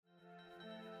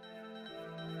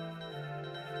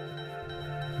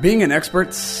Being an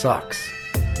expert sucks.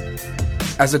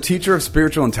 As a teacher of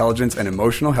spiritual intelligence and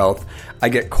emotional health, I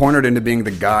get cornered into being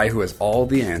the guy who has all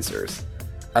the answers.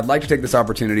 I'd like to take this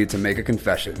opportunity to make a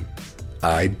confession.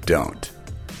 I don't.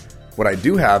 What I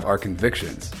do have are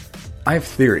convictions. I have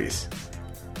theories.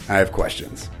 I have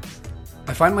questions.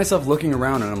 I find myself looking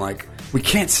around and I'm like, we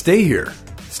can't stay here.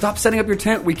 Stop setting up your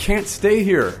tent. We can't stay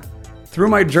here. Through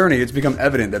my journey, it's become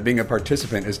evident that being a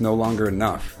participant is no longer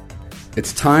enough.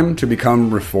 It's time to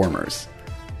become reformers.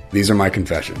 These are my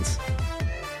confessions.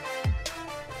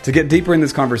 To get deeper in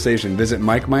this conversation, visit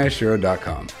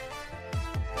MikeMiyashiro.com.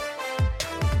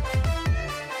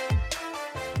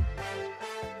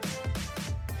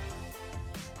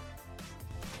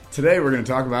 Today we're going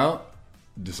to talk about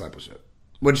discipleship,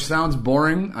 which sounds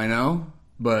boring, I know,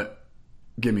 but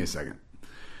give me a second.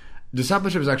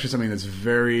 Discipleship is actually something that's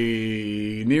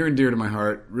very near and dear to my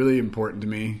heart, really important to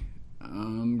me.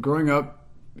 Growing up,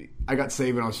 I got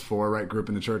saved when I was 4, right? Grew up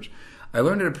in the church. I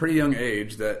learned at a pretty young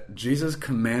age that Jesus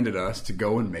commanded us to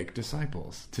go and make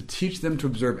disciples, to teach them to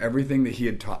observe everything that he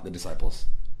had taught the disciples,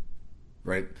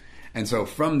 right? And so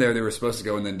from there, they were supposed to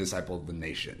go and then disciple the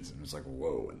nations. And it was like,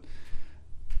 whoa. And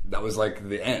that was like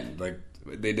the end. Like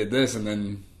they did this and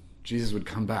then Jesus would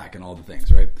come back and all the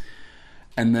things, right?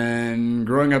 And then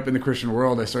growing up in the Christian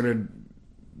world, I started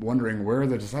wondering where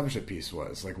the discipleship piece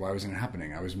was. Like, why wasn't it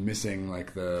happening? I was missing,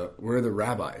 like, where are the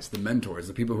rabbis, the mentors,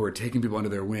 the people who are taking people under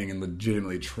their wing and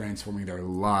legitimately transforming their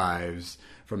lives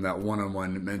from that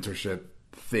one-on-one mentorship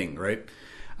thing, right?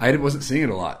 I wasn't seeing it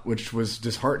a lot, which was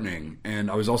disheartening. And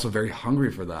I was also very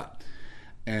hungry for that.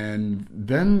 And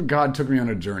then God took me on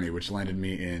a journey, which landed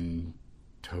me in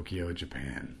Tokyo,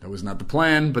 Japan. That was not the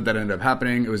plan, but that ended up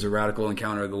happening. It was a radical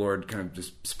encounter. The Lord kind of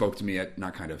just spoke to me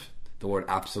the Lord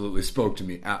absolutely spoke to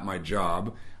me at my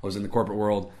job. I was in the corporate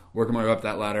world, working my way up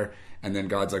that ladder, and then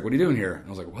God's like, what are you doing here? And I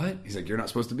was like, what? He's like, you're not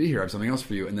supposed to be here. I have something else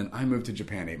for you. And then I moved to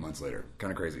Japan 8 months later.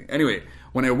 Kind of crazy. Anyway,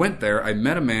 when I went there, I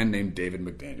met a man named David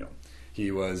McDaniel.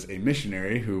 He was a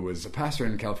missionary who was a pastor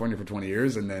in California for 20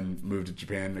 years and then moved to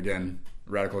Japan. Again,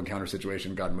 radical encounter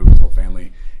situation. God moved his whole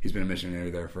family. He's been a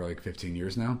missionary there for like 15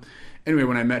 years now. Anyway,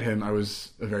 when I met him, I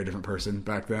was a very different person.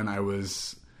 Back then, I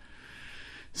was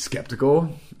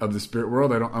skeptical of the spirit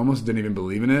world. I almost didn't even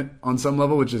believe in it on some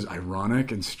level, which is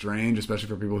ironic and strange, especially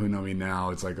for people who know me now.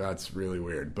 It's like, that's really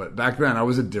weird. But back then, I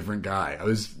was a different guy. I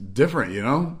was different, you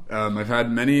know? I've had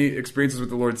many experiences with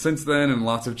the Lord since then and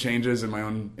lots of changes in my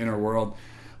own inner world.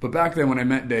 But back then, when I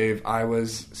met Dave, I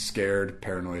was scared,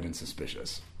 paranoid, and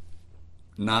suspicious.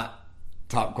 Not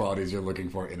top qualities you're looking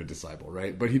for in a disciple,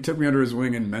 right? But he took me under his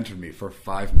wing and mentored me for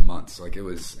 5 months. It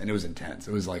was intense.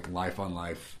 It was like life on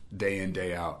life, day in,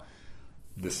 day out.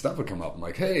 This stuff would come up. I'm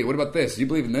like, hey, what about this? You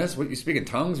believe in this? What, you speak in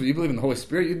tongues? You believe in the Holy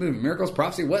Spirit? You believe in miracles,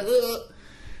 prophecy? What?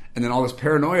 And then all this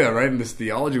paranoia, right? And this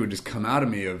theology would just come out of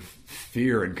me of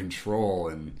fear and control.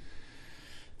 And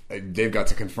Dave got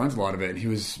to confront a lot of it. And he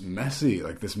was messy.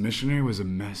 Like, this missionary was a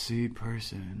messy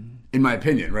person, in my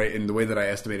opinion, right? In the way that I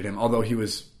estimated him. Although he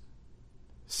was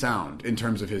sound in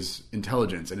terms of his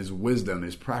intelligence and his wisdom,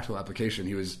 his practical application.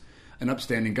 He was an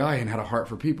upstanding guy and had a heart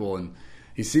for people, and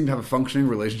he seemed to have a functioning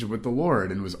relationship with the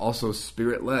Lord and was also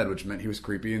spirit-led, which meant he was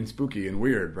creepy and spooky and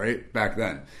weird, right? Back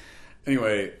then.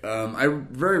 Anyway, I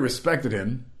very respected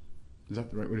him. Is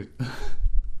that the right word?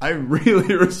 I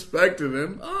really respected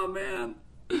him. Oh,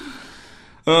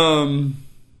 man.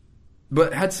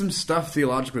 But had some stuff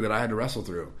theologically that I had to wrestle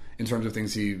through in terms of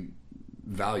things he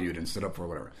valued and stood up for,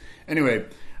 whatever. Anyway,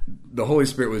 the Holy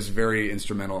Spirit was very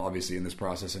instrumental, obviously, in this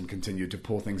process and continued to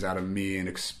pull things out of me and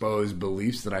expose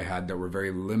beliefs that I had that were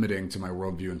very limiting to my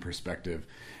worldview and perspective,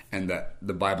 and that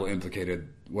the Bible implicated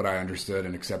what I understood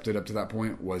and accepted up to that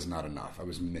point was not enough. I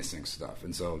was missing stuff.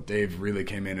 And so Dave really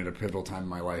came in at a pivotal time in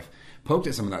my life, poked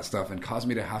at some of that stuff, and caused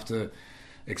me to have to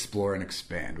explore and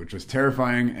expand, which was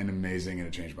terrifying and amazing, and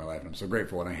it changed my life. And I'm so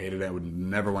grateful, and I hated it. I would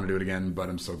never want to do it again, but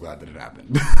I'm so glad that it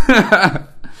happened.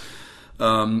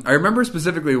 I remember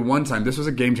specifically one time, this was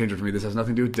a game changer for me. This has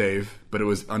nothing to do with Dave, but it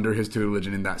was under his tutelage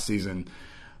and in that season.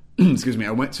 Excuse me.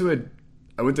 I went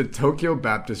to Tokyo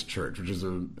Baptist Church, which is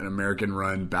an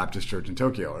American-run Baptist church in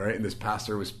Tokyo, right? And this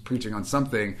pastor was preaching on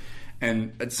something,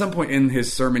 and at some point in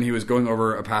his sermon, he was going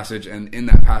over a passage, and in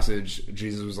that passage,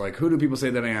 Jesus was like, who do people say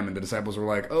that I am? And the disciples were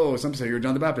like, oh, some say you're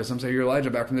John the Baptist, some say you're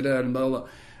Elijah back from the dead, and blah, blah, blah.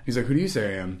 He's like, who do you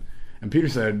say I am? And Peter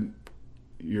said,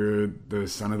 you're the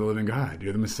Son of the living God.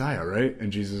 You're the Messiah, right?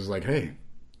 And Jesus was like, hey,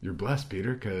 you're blessed,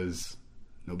 Peter, because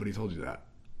nobody told you that.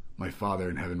 My Father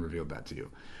in heaven revealed that to you.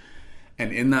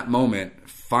 And in that moment,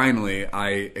 finally,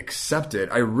 I accepted.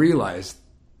 I realized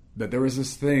that there was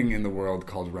this thing in the world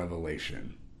called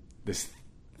revelation. This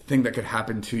thing that could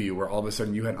happen to you where all of a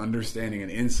sudden you had understanding and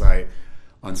insight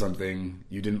on something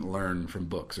you didn't learn from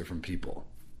books or from people.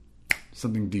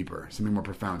 Something deeper, something more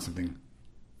profound, something,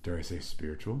 dare I say,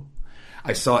 spiritual?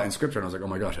 I saw it in scripture and I was like, oh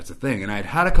my gosh, that's a thing. And I had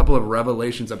had a couple of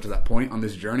revelations up to that point on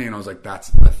this journey and I was like, that's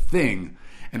a thing.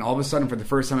 And all of a sudden, for the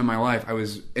first time in my life, I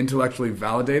was intellectually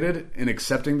validated in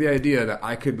accepting the idea that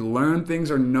I could learn things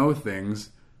or know things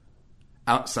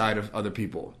outside of other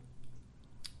people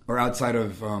or outside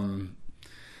of an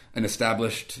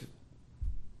established,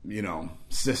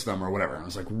 system or whatever. And I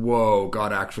was like, whoa,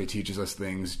 God actually teaches us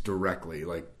things directly.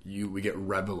 Like we get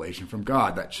revelation from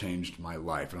God. That changed my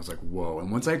life. And I was like, whoa.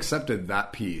 And once I accepted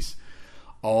that piece,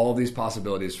 all these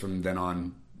possibilities from then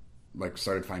on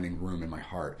started finding room in my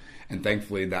heart. And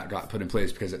thankfully that got put in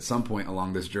place because at some point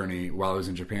along this journey, while I was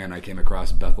in Japan, I came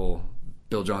across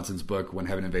Bill Johnson's book, When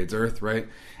Heaven Invades Earth, right?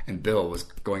 And Bill was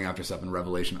going after stuff in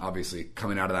Revelation, obviously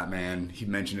coming out of that man. He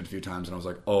mentioned it a few times and I was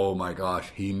like, oh my gosh,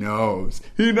 he knows.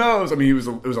 He knows. I mean, it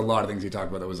was a lot of things he talked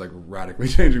about that was radically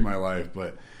changing my life,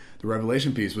 but the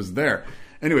Revelation piece was there.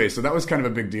 Anyway, so that was kind of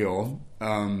a big deal.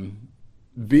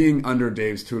 Being under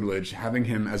Dave's tutelage, having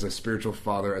him as a spiritual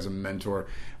father, as a mentor,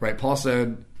 right? Paul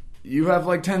said, you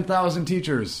have 10,000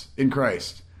 teachers in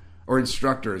Christ or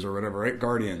instructors or whatever, right?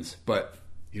 Guardians, but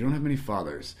you don't have many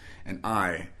fathers. And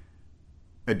I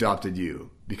adopted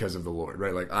you because of the Lord,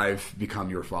 right? I've become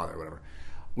your father, whatever.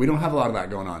 We don't have a lot of that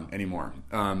going on anymore.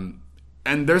 And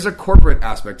there's a corporate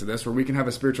aspect to this where we can have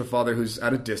a spiritual father who's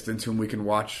at a distance, whom we can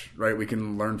watch, right? We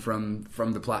can learn from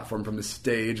the platform, from the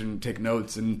stage and take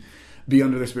notes and be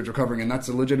under their spiritual covering, and that's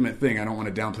a legitimate thing. I don't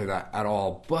want to downplay that at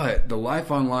all. But the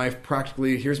life on life,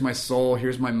 practically, here's my soul,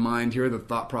 here's my mind, here are the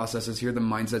thought processes, here are the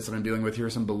mindsets that I'm dealing with, here are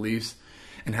some beliefs,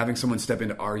 and having someone step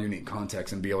into our unique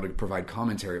context and be able to provide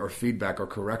commentary or feedback or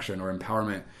correction or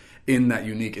empowerment in that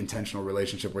unique intentional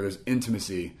relationship where there's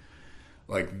intimacy,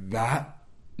 that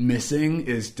missing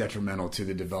is detrimental to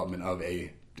the development of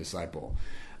a disciple.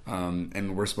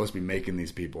 And we're supposed to be making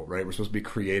these people, right? We're supposed to be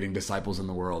creating disciples in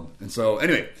the world. And so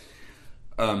anyway,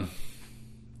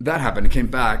 that happened. I came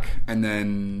back and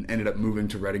then ended up moving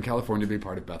to Redding, California to be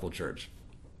part of Bethel Church.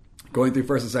 Going through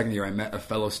first and second year, I met a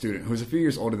fellow student who was a few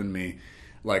years older than me,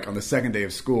 on the second day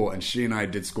of school, and she and I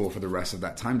did school for the rest of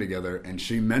that time together, and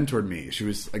she mentored me. She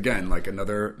was, again,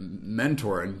 another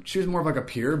mentor, and she was more of a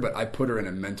peer, but I put her in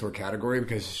a mentor category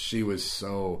because she was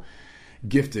so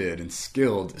gifted and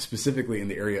skilled specifically in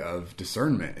the area of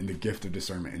discernment, in the gift of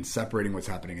discernment and separating what's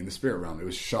happening in the spirit realm. It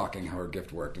was shocking how her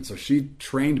gift worked. And so she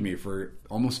trained me for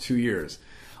almost 2 years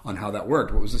on how that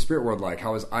worked. What was the spirit world like?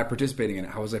 How was I participating in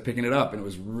it? How was I picking it up? And it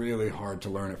was really hard to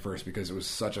learn at first because it was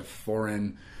such a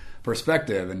foreign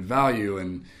perspective and value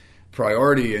and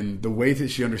priority, and the way that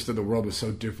she understood the world was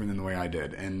so different than the way I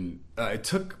did. And it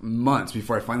took months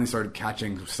before I finally started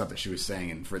catching stuff that she was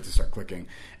saying and for it to start clicking.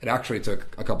 It actually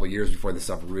took a couple of years before this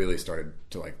stuff really started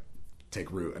to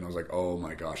take root, and I was like, oh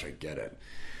my gosh, I get it.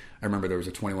 I remember there was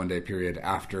a 21-day period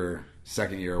after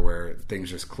second year where things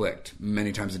just clicked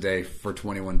many times a day for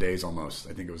 21 days almost.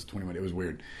 I think it was 21. It was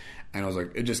weird. And I was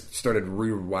like, it just started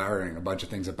rewiring a bunch of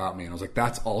things about me. And I was like,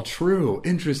 that's all true.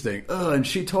 Interesting. And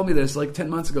she told me this 10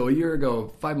 months ago, a year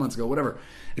ago, 5 months ago, whatever.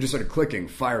 It just started clicking,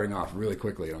 firing off really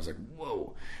quickly. And I was like,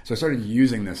 whoa. So I started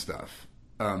using this stuff.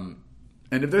 And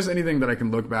if there's anything that I can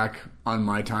look back on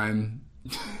my time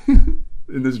in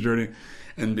this journey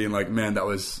and being like, man, that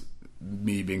was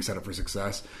me being set up for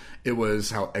success, it was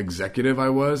how executive I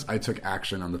was. I took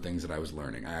action on the things that I was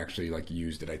learning. I actually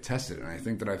used it. I tested it. And I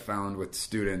think that I found with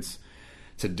students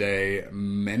today,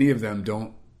 many of them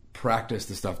don't practice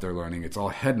the stuff they're learning. It's all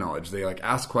head knowledge. They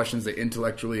ask questions, they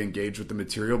intellectually engage with the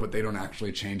material, but they don't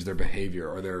actually change their behavior,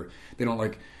 or they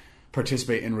don't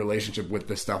participate in relationship with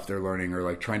the stuff they're learning,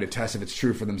 or trying to test if it's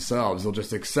true for themselves. They'll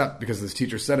just accept because this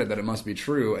teacher said it that it must be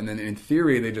true, and then in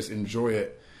theory they just enjoy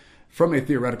it from a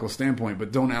theoretical standpoint,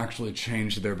 but don't actually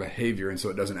change their behavior, and so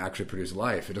it doesn't actually produce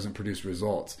life. It doesn't produce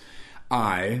results.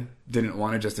 I didn't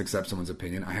want to just accept someone's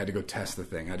opinion. I had to go test the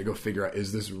thing. I had to go figure out,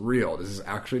 is this real? Does this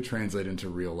actually translate into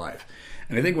real life?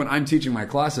 And I think when I'm teaching my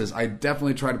classes, I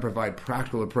definitely try to provide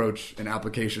practical approach and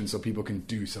application so people can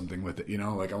do something with it. I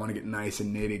want to get nice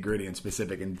and nitty gritty and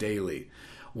specific and daily.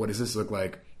 What does this look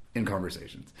like in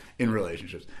conversations, in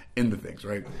relationships, in the things,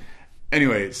 right?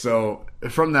 Anyway, so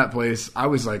from that place, I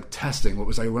was testing what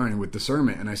was I learning with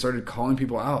discernment, and I started calling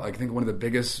people out. I think one of the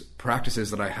biggest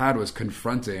practices that I had was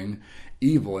confronting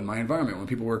evil in my environment when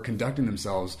people were conducting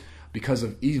themselves because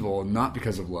of evil, not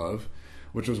because of love,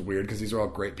 which was weird because these are all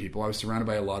great people. I was surrounded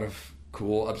by a lot of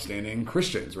cool, upstanding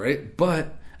Christians, right?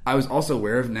 But I was also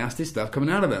aware of nasty stuff coming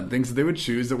out of them, things that they would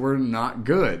choose that were not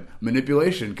good,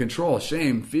 manipulation, control,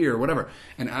 shame, fear, whatever.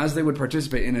 And as they would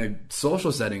participate in a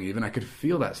social setting even, I could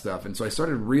feel that stuff. And so I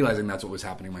started realizing that's what was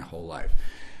happening my whole life.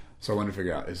 So I wanted to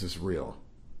figure out, is this real?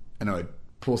 And I would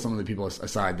pull some of the people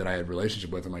aside that I had a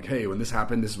relationship with. I'm like, hey, when this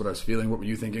happened, this is what I was feeling. What were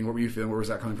you thinking? What were you feeling? Where was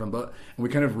that coming from? But and we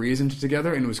kind of reasoned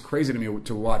together, and it was crazy to me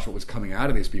to watch what was coming out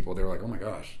of these people. They were like, oh my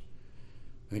gosh,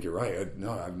 I think you're right.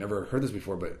 I've never heard this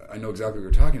before, but I know exactly what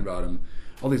you're talking about. And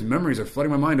all these memories are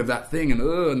flooding my mind of that thing. And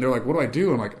they're like, what do I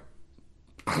do? I'm like,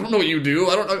 I don't know what you do.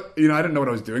 I don't know. I didn't know what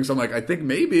I was doing. So I'm like, I think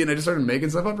maybe. And I just started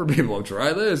making stuff up for people.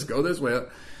 Try this, go this way.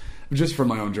 Just from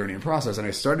my own journey and process. And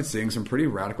I started seeing some pretty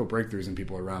radical breakthroughs in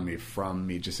people around me from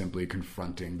me just simply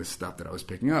confronting the stuff that I was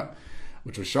picking up,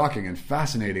 which was shocking and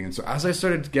fascinating. And so as I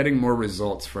started getting more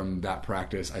results from that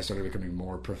practice, I started becoming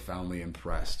more profoundly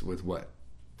impressed with what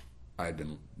I had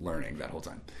been learning that whole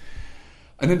time.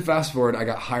 And then fast forward, I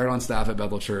got hired on staff at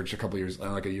Bethel Church a couple years,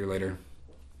 like a year later.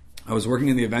 I was working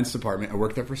in the events department. I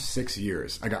worked there for 6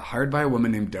 years. I got hired by a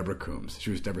woman named Deborah Coombs. She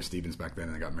was Deborah Stevens back then,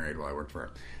 and I got married while I worked for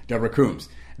her. Deborah Coombs.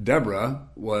 Deborah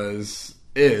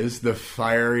is the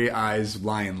fiery eyes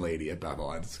lion lady at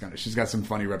Bethel. She's got some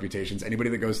funny reputations. Anybody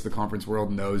that goes to the conference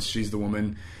world knows she's the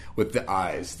woman with the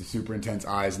eyes, the super intense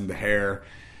eyes and the hair.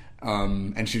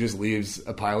 And she just leaves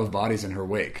a pile of bodies in her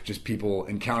wake. Just people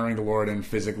encountering the Lord and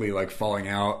physically like falling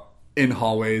out in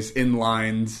hallways, in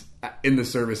lines, in the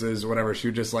services, whatever. She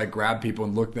would just like grab people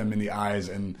and look them in the eyes,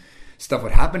 and stuff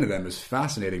would happen to them. It was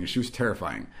fascinating. She was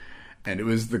terrifying. And it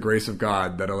was the grace of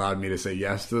God that allowed me to say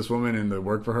yes to this woman and to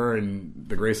work for her, and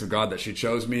the grace of God that she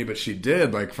chose me. But she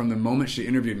did, like from the moment she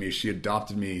interviewed me, she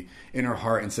adopted me in her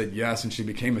heart and said yes, and she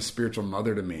became a spiritual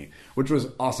mother to me, which was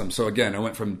awesome. So again, I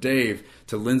went from Dave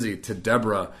to Lindsay to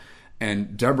Deborah,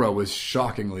 and Deborah was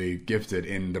shockingly gifted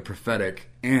in the prophetic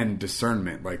and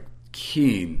discernment, like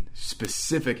keen,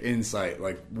 specific insight,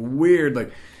 like weird,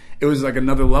 like it was like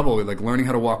another level, like learning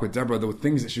how to walk with Deborah, the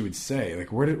things that she would say, like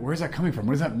where's that coming from?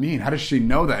 What does that mean? How does she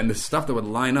know that? And the stuff that would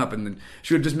line up, and then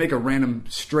she would just make a random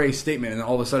stray statement, and then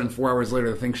all of a sudden 4 hours later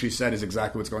the thing she said is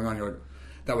exactly what's going on. You're like,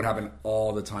 that would happen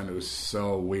all the time. It was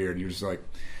so weird. You're just like,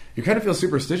 you kind of feel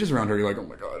superstitious around her. You're like, oh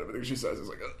my God, everything she says is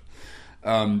like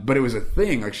but it was a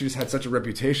thing. Like she just had such a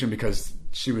reputation because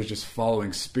she was just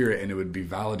following spirit, and it would be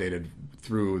validated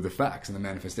through the facts and the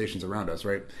manifestations around us,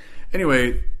 right?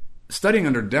 Anyway, studying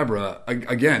under Deborah,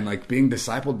 again, like being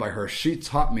discipled by her, she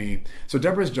taught me. So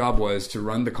Deborah's job was to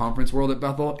run the conference world at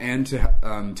Bethel and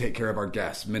to take care of our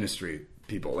guests, ministry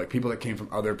people, like people that came from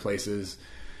other places,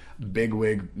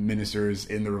 bigwig ministers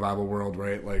in the revival world,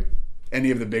 right? Like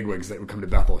any of the bigwigs that would come to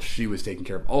Bethel, she was taking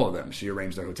care of all of them. She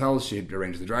arranged their hotels, she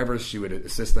arranged the drivers, she would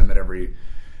assist them at every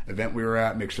event we were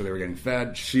at, make sure they were getting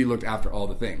fed. She looked after all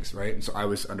the things, right? And so I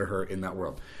was under her in that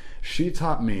world. She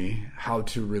taught me how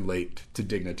to relate to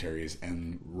dignitaries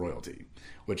and royalty,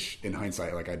 which in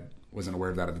hindsight, like I wasn't aware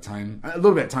of that at the time. A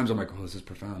little bit at times I'm like, oh, this is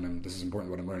profound and this is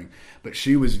important what I'm learning. But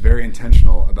she was very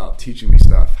intentional about teaching me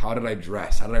stuff. How did I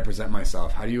dress? How did I present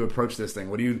myself? How do you approach this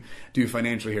thing? What do you do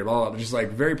financially here? Blah, blah, blah. Just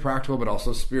like very practical, but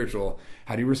also spiritual.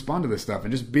 How do you respond to this stuff?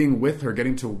 And just being with her,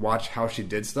 getting to watch how she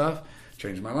did stuff,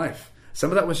 changed my life. Some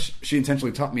of that was she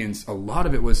intentionally taught me, and a lot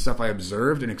of it was stuff I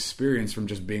observed and experienced from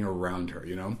just being around her,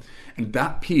 you know? And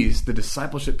that piece, the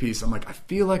discipleship piece, I'm like, I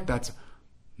feel like that's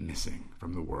missing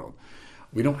from the world.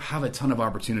 We don't have a ton of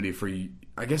opportunity for,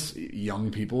 I guess,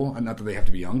 young people, and not that they have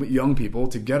to be young, but young people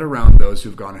to get around those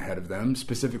who've gone ahead of them,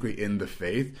 specifically in the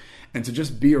faith, and to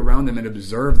just be around them and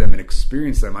observe them and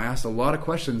experience them. I asked a lot of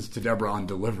questions to Deborah on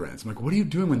deliverance. I'm like, what are you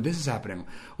doing when this is happening?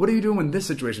 What are you doing when this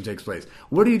situation takes place?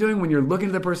 What are you doing when you're looking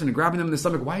at the person and grabbing them in the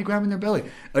stomach? Why are you grabbing their belly?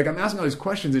 Like, I'm asking all these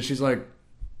questions, and she's like,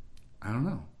 I don't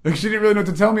know. Like, she didn't really know what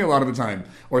to tell me a lot of the time.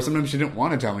 Or sometimes she didn't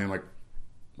want to tell me. I'm like,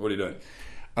 what are you doing?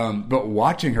 But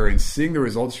watching her and seeing the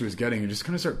results she was getting, you just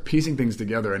kind of start piecing things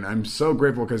together. And I'm so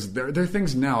grateful because there are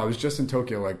things now. I was just in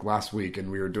Tokyo like last week, and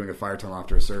we were doing a fire tunnel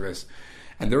after a service.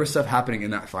 And there was stuff happening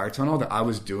in that fire tunnel that I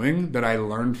was doing that I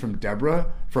learned from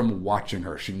Deborah from watching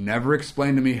her. She never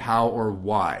explained to me how or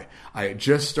why. I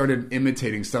just started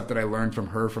imitating stuff that I learned from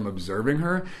her, from observing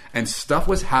her. And stuff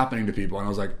was happening to people. And I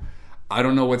was like, I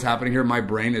don't know what's happening here. My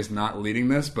brain is not leading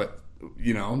this. But,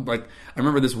 you know, like I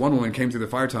remember this one woman came through the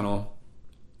fire tunnel,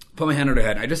 put my hand on her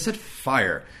head, and I just said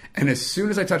fire. And as soon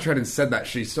as I touched her head and said that,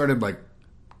 she started like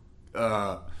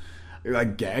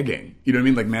gagging. You know what I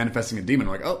mean? Like manifesting a demon.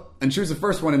 I'm like, oh. And she was the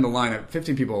first one in the line.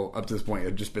 15 people up to this point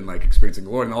had just been like experiencing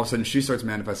the Lord. And all of a sudden she starts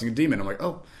manifesting a demon. I'm like,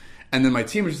 oh. And then my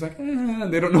team was just like,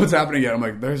 they don't know what's happening yet. I'm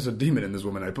like, there's a demon in this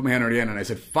woman. I put my hand on her head and I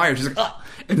said fire. She's like, ah.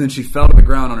 And then she fell to the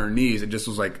ground on her knees and just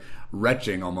was like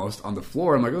retching almost on the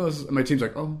floor. I'm like, oh. And my team's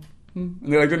like, oh. And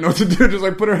they like didn't know what to do, just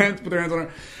like put their hands on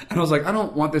her. And I was like, I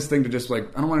don't want this thing to just like,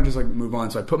 I don't want to just like move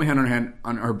on. So I put my hand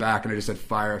on her back and I just said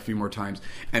fire a few more times,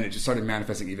 and it just started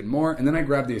manifesting even more. And then I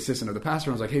grabbed the assistant of the pastor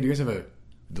and I was like, hey, do you guys have a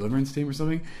deliverance team or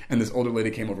something? And this older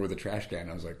lady came over with a trash can,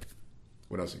 and I was like,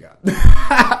 what else you got?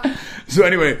 So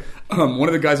anyway, one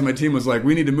of the guys on my team was like,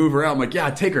 we need to move her out. I'm like, yeah,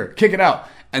 take her, kick it out.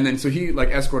 And then so he like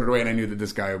escorted away, and I knew that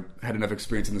this guy had enough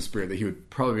experience in the spirit that he would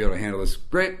probably be able to handle this.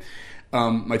 Great.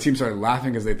 My team started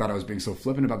laughing because they thought I was being so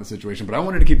flippant about the situation, but I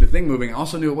wanted to keep the thing moving. I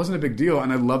also knew it wasn't a big deal,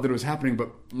 and I loved that it was happening.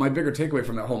 But my bigger takeaway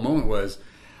from that whole moment was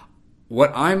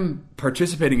what I'm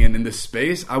participating in this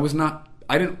space. I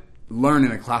didn't learn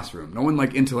in a classroom. No one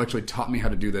like intellectually taught me how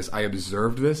to do this. I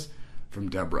observed this from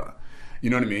Deborah. You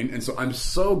know what I mean? And so I'm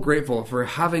so grateful for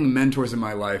having mentors in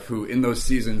my life who in those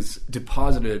seasons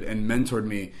deposited and mentored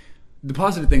me,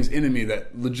 deposited things into me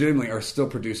that legitimately are still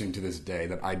producing to this day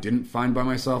that I didn't find by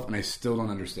myself and I still don't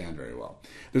understand very well.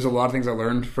 There's a lot of things I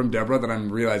learned from Deborah that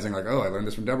I'm realizing like, oh, I learned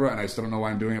this from Deborah and I still don't know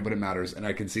why I'm doing it, but it matters. And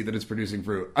I can see that it's producing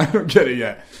fruit. I don't get it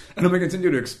yet. And I'm going to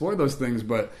continue to explore those things,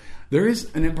 but there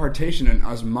is an impartation, an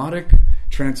osmotic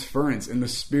transference in the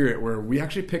spirit where we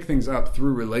actually pick things up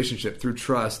through relationship, through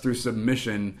trust, through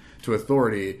submission to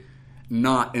authority,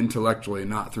 not intellectually,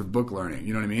 not through book learning.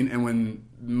 You know what I mean? And when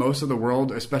most of the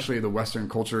world, especially the Western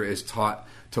culture, is taught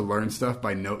to learn stuff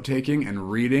by note-taking and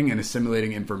reading and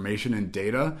assimilating information and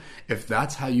data, if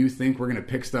that's how you think we're going to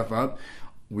pick stuff up,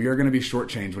 we are going to be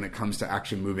shortchanged when it comes to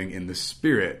actually moving in the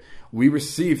spirit. We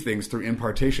receive things through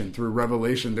impartation, through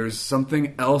revelation. There's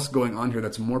something else going on here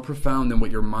that's more profound than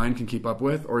what your mind can keep up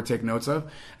with or take notes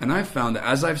of. And I've found that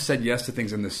as I've said yes to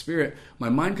things in the spirit, my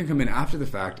mind can come in after the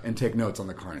fact and take notes on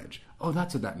the carnage. Oh,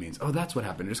 that's what that means. Oh, that's what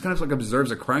happened. It just kind of like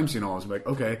observes a crime scene almost. Like,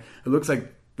 okay, it looks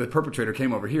like the perpetrator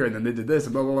came over here and then they did this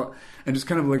and blah, blah, blah. And just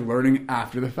kind of like learning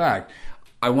after the fact.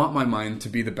 I want my mind to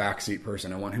be the backseat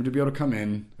person. I want him to be able to come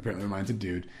in. Apparently my mind's a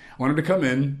dude. I want him to come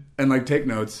in and like take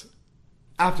notes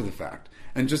after the fact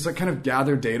and just like kind of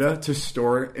gather data to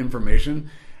store information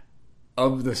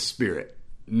of the spirit,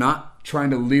 not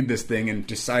trying to lead this thing and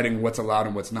deciding what's allowed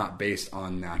and what's not based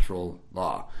on natural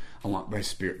law. I want my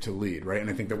spirit to lead, right? And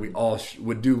I think that we all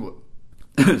would do,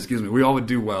 we all would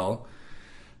do well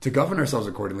to govern ourselves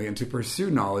accordingly and to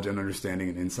pursue knowledge and understanding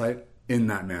and insight in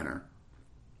that manner.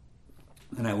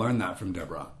 And I learned that from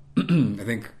Deborah. I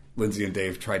think Lindsay and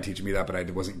Dave tried teaching me that, but I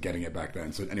wasn't getting it back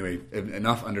then. So anyway,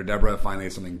 enough under Deborah. Finally,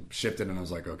 something shifted, and I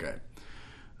was like, okay,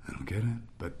 I don't get it,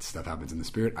 but stuff happens in the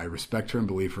spirit. I respect her and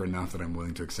believe her enough that I'm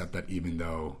willing to accept that, even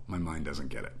though my mind doesn't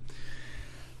get it.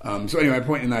 So anyway, my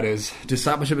point in that is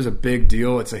discipleship is a big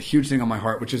deal. It's a huge thing on my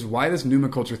heart, which is why this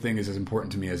pneumoculture thing is as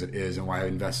important to me as it is, and why I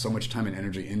invest so much time and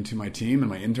energy into my team and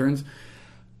my interns.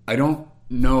 I don't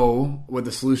know what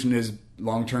the solution is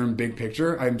long-term, big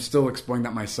picture. I'm still exploring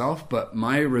that myself, but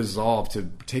my resolve to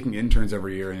taking interns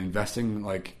every year and investing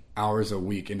like hours a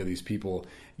week into these people,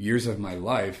 years of my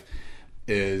life,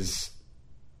 is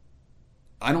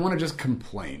I don't want to just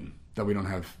complain that we don't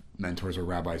have mentors or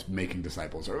rabbis making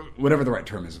disciples or whatever the right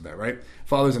term is of that, right?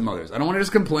 Fathers and mothers. I don't want to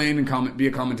just complain and be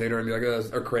a commentator and be like,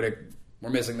 oh, a critic, we're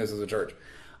missing this as a church.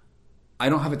 I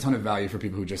don't have a ton of value for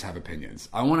people who just have opinions.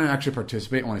 I want to actually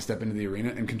participate. I want to step into the arena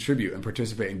and contribute and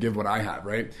participate and give what I have,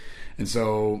 right? And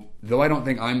so, though I don't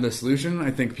think I'm the solution,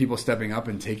 I think people stepping up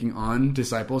and taking on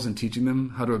disciples and teaching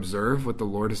them how to observe what the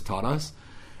Lord has taught us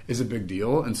is a big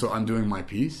deal. And so I'm doing my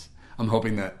piece. I'm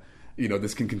hoping that,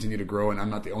 this can continue to grow, and I'm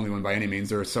not the only one by any means.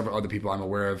 There are several other people I'm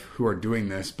aware of who are doing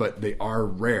this, but they are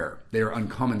rare. They are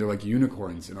uncommon. They're like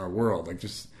unicorns in our world, like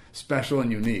just special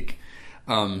and unique.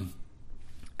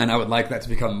 And I would like that to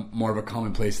become more of a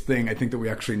commonplace thing. I think that we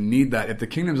actually need that. If the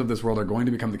kingdoms of this world are going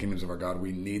to become the kingdoms of our God,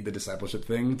 we need the discipleship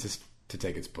thing to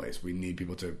take its place. We need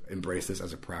people to embrace this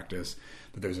as a practice,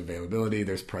 that there's availability,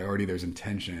 there's priority, there's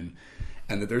intention,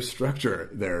 and that there's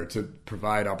structure there to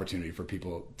provide opportunity for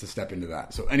people to step into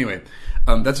that. So anyway,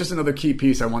 that's just another key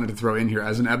piece I wanted to throw in here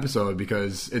as an episode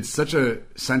because it's such a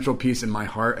central piece in my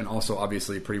heart and also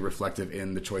obviously pretty reflective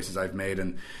in the choices I've made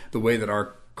and the way that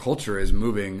our culture is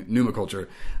moving, pneumoculture,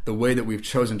 the way that we've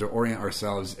chosen to orient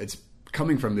ourselves. It's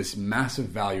coming from this massive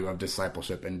value of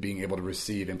discipleship and being able to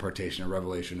receive impartation and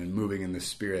revelation and moving in the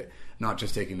spirit, not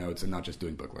just taking notes and not just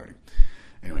doing book learning.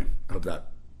 Anyway, I hope that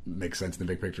makes sense in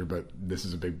the big picture, but this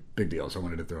is a big deal, so I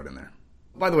wanted to throw it in there.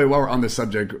 By the way, while we're on this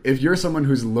subject, if you're someone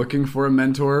who's looking for a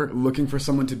mentor, looking for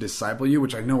someone to disciple you,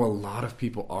 which I know a lot of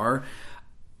people are,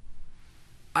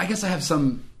 I guess I have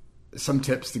some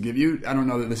tips to give you. I don't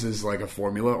know that this is like a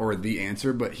formula or the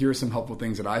answer, but here are some helpful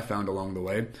things that I found along the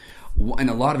way. And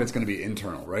a lot of it's going to be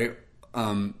internal, right?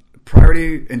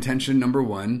 Priority, intention, number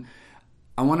one.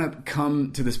 I want to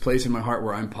come to this place in my heart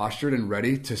where I'm postured and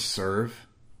ready to serve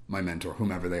my mentor,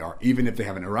 whomever they are, even if they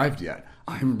haven't arrived yet.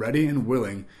 I'm ready and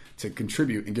willing to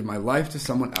contribute and give my life to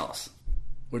someone else,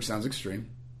 which sounds extreme,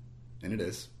 and it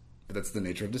is. But that's the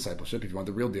nature of discipleship. If you want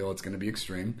the real deal, it's going to be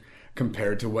extreme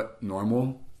compared to what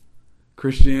normal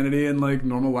Christianity and like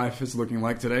normal life is looking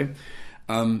like today.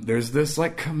 There's this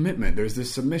like commitment, there's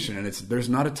this submission, and there's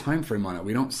not a time frame on it.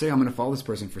 We don't say I'm going to follow this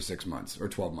person for 6 months or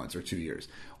 12 months or 2 years.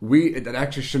 That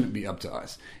actually shouldn't be up to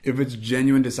us. If it's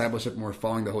genuine discipleship and we're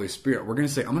following the Holy Spirit, we're going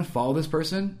to say, I'm going to follow this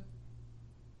person,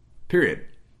 period.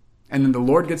 And then the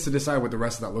Lord gets to decide what the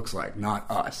rest of that looks like,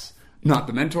 not us. Not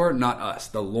the mentor, not us.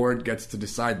 The Lord gets to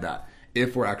decide that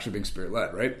if we're actually being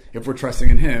Spirit-led, right? If we're trusting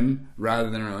in Him rather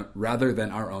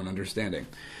than our own understanding.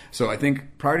 So I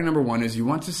think priority number one is you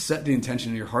want to set the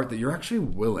intention in your heart that you're actually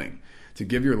willing to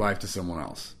give your life to someone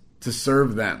else, to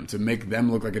serve them, to make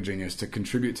them look like a genius, to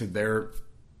contribute to their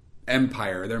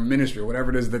empire, their ministry, whatever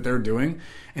it is that they're doing,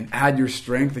 and add your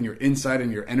strength and your insight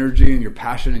and your energy and your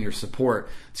passion and your support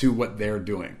to what they're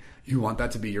doing. You want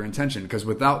that to be your intention, because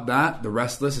without that, the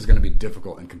rest of this is going to be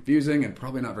difficult and confusing and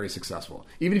probably not very successful.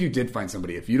 Even if you did find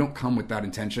somebody, if you don't come with that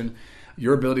intention,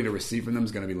 your ability to receive from them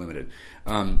is going to be limited.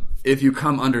 If you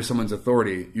come under someone's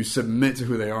authority, you submit to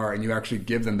who they are, and you actually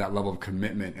give them that level of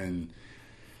commitment and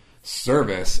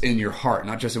service in your heart,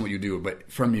 not just in what you do,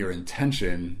 but from your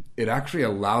intention, it actually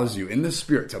allows you in the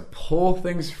Spirit to pull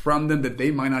things from them that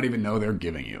they might not even know they're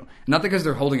giving you. Not because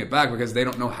they're holding it back, because they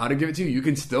don't know how to give it to you. You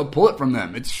can still pull it from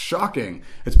them. It's shocking.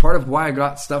 It's part of why I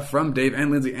got stuff from Dave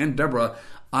and Lindsay and Deborah.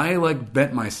 I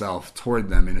bent myself toward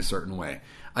them in a certain way.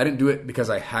 I didn't do it because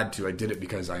I had to. I did it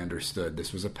because I understood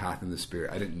this was a path in the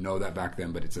Spirit. I didn't know that back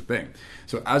then, but it's a thing.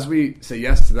 So as we say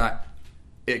yes to that,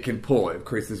 it can pull. It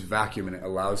creates this vacuum, and it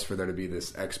allows for there to be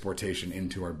this exportation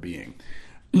into our being.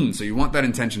 So you want that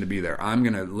intention to be there. I'm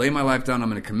going to lay my life down. I'm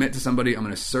going to commit to somebody. I'm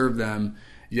going to serve them.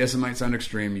 Yes, it might sound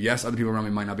extreme. Yes, other people around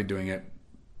me might not be doing it,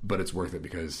 but it's worth it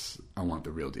because I want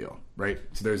the real deal, right?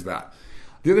 So there's that.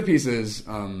 The other piece is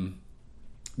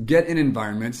get in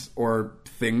environments or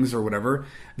things or whatever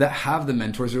that have the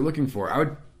mentors you're looking for. I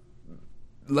would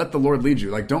let the Lord lead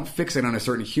you. Don't fixate on a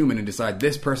certain human and decide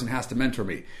this person has to mentor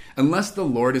me. Unless the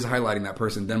Lord is highlighting that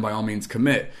person, then by all means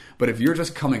commit. But if you're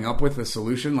just coming up with a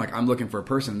solution, I'm looking for a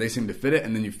person, they seem to fit it,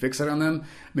 and then you fixate on them,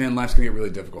 man, life's going to get really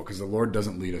difficult because the Lord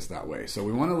doesn't lead us that way. So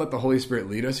we want to let the Holy Spirit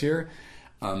lead us here.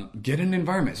 Get in an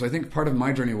environment. So I think part of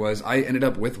my journey was I ended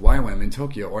up with YWAM in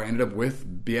Tokyo, or I ended up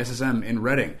with BSSM in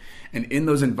Reading. And in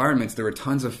those environments, there were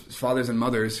tons of fathers and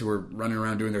mothers who were running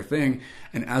around doing their thing.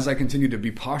 And as I continued to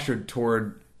be postured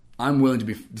toward, I'm willing to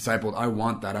be discipled, I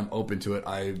want that, I'm open to it,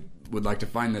 I would like to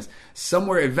find this.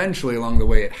 Somewhere eventually along the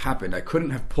way it happened. I couldn't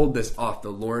have pulled this off. The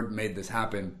Lord made this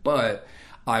happen, but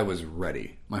I was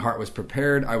ready. My heart was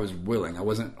prepared. I was willing. I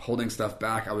wasn't holding stuff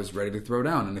back. I was ready to throw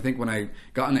down. And I think when I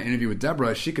got in the interview with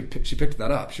Deborah, she picked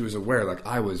that up. She was aware,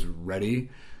 I was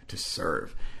ready to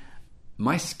serve.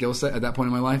 My skill set at that point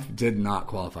in my life did not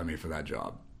qualify me for that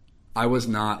job. I was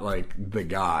not the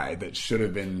guy that should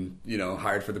have been,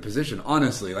 hired for the position.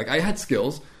 Honestly, I had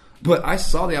skills, but I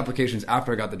saw the applications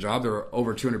after I got the job. There were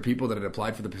over 200 people that had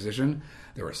applied for the position.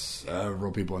 There were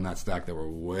several people in that stack that were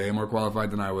way more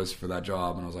qualified than I was for that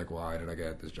job. And I was like, why did I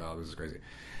get this job? This is crazy.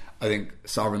 I think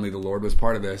sovereignly the Lord was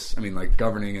part of this.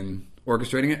 Governing and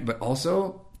orchestrating it, but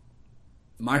also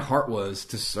my heart was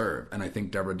to serve. And I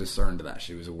think Deborah discerned that.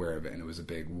 She was aware of it, and it was a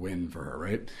big win for her,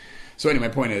 right? So anyway,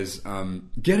 my point is,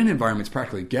 get in environments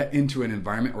practically. Get into an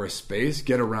environment or a space.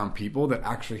 Get around people that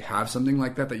actually have something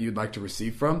like that you'd like to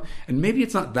receive from. And maybe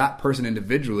it's not that person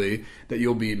individually that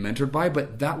you'll be mentored by,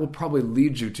 but that will probably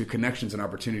lead you to connections and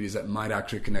opportunities that might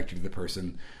actually connect you to the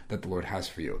person that the Lord has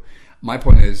for you. My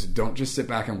point is, don't just sit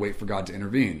back and wait for God to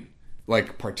intervene.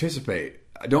 Participate.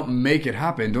 Don't make it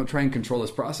happen. Don't try and control this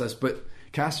process, but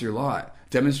cast your lot.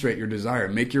 Demonstrate your desire.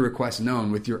 Make your requests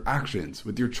known with your actions,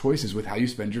 with your choices, with how you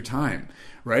spend your time,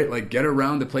 right? Get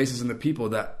around the places and the people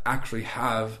that actually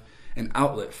have an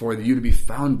outlet for you to be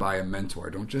found by a mentor.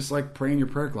 Don't just pray in your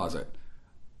prayer closet.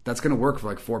 That's going to work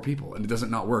for 4 people, and it doesn't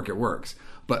not work. It works.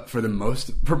 But for most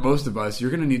of us,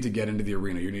 you're going to need to get into the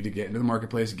arena. You need to get into the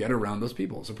marketplace, get around those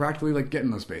people. So practically get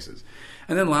in those spaces.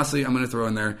 And then lastly, I'm going to throw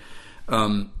in there,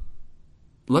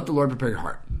 let the Lord prepare your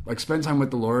heart. Spend time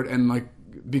with the Lord and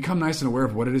become nice and aware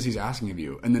of what it is He's asking of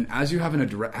you. And then as you have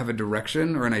a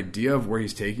direction or an idea of where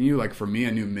He's taking you, for me, I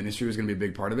knew ministry was going to be a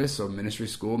big part of this. So ministry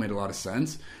school made a lot of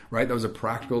sense, right? That was a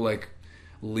practical,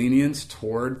 lenience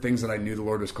toward things that I knew the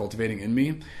Lord was cultivating in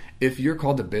me. If you're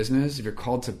called to business, if you're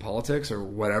called to politics or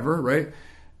whatever, right?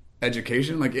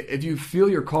 education. Like, if you feel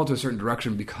you're called to a certain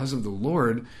direction because of the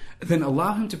Lord, then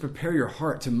allow him to prepare your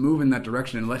heart to move in that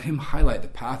direction and let him highlight the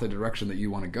path or direction that you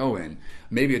want to go in.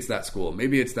 Maybe it's that school,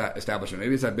 maybe it's that establishment,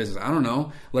 maybe it's that business. I don't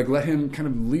know. Like, let him kind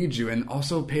of lead you, and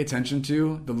also pay attention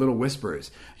to the little whispers.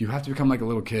 You have to become like a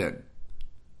little kid.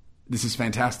 This is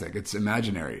fantastic. It's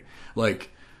imaginary.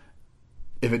 Like,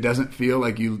 if it doesn't feel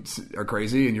like you are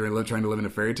crazy and you're trying to live in a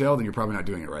fairy tale, then you're probably not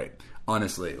doing it right.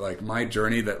 Honestly, like, my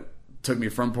journey that took me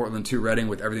from Portland to Redding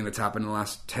with everything that's happened in the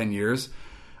last 10 years,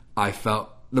 I felt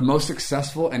the most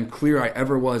successful and clear I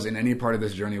ever was in any part of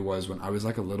this journey was when I was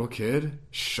like a little kid,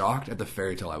 shocked at the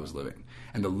fairy tale I was living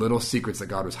and the little secrets that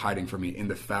God was hiding from me in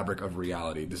the fabric of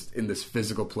reality, in this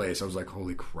physical place. I was like,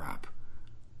 holy crap.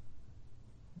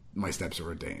 My steps are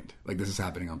ordained. Like, this is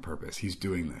happening on purpose. He's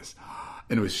doing this.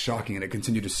 And it was shocking, and it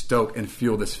continued to stoke and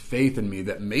fuel this faith in me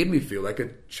that made me feel like a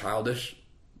childish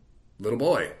little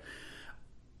boy.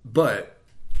 But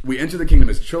we enter the kingdom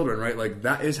as children, right? Like,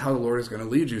 that is how the Lord is going to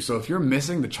lead you. So if you're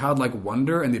missing the childlike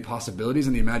wonder and the possibilities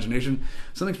and the imagination,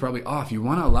 something's probably off. You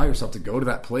want to allow yourself to go to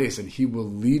that place, and he will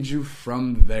lead you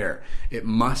from there. It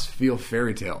must feel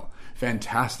fairy tale.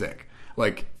 Fantastic.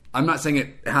 Like, I'm not saying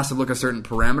it has to look a certain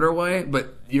parameter way,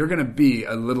 but you're going to be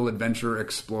a little adventurer,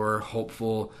 explorer,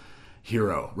 hopeful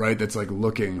hero, right? That's like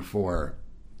looking for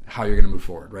how you're going to move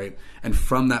forward, right? And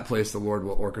from that place, the Lord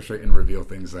will orchestrate and reveal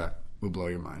things that will blow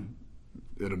your mind.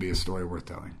 It'll be a story worth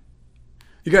telling.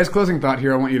 You guys, closing thought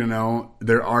here. I want you to know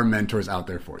there are mentors out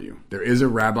there for you. There is a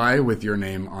rabbi with your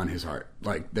name on his heart.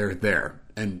 Like, they're there.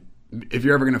 And if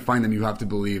you're ever going to find them, you have to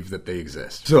believe that they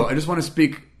exist. So I just want to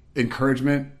speak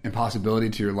encouragement and possibility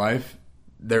to your life.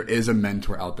 There is a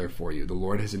mentor out there for you. The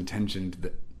Lord has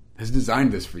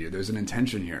designed this for you. There's an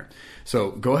intention here.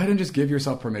 So go ahead and just give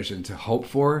yourself permission to hope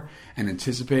for and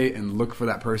anticipate and look for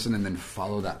that person, and then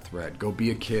follow that thread. Go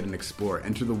be a kid and explore.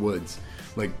 Enter the woods.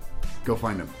 Like, go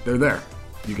find them. They're there.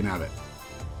 You can have it.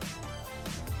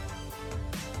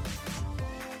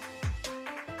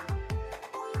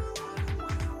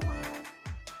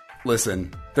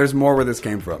 Listen, there's more where this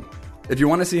came from. If you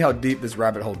want to see how deep this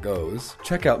rabbit hole goes,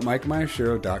 check out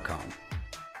MikeMyashiro.com.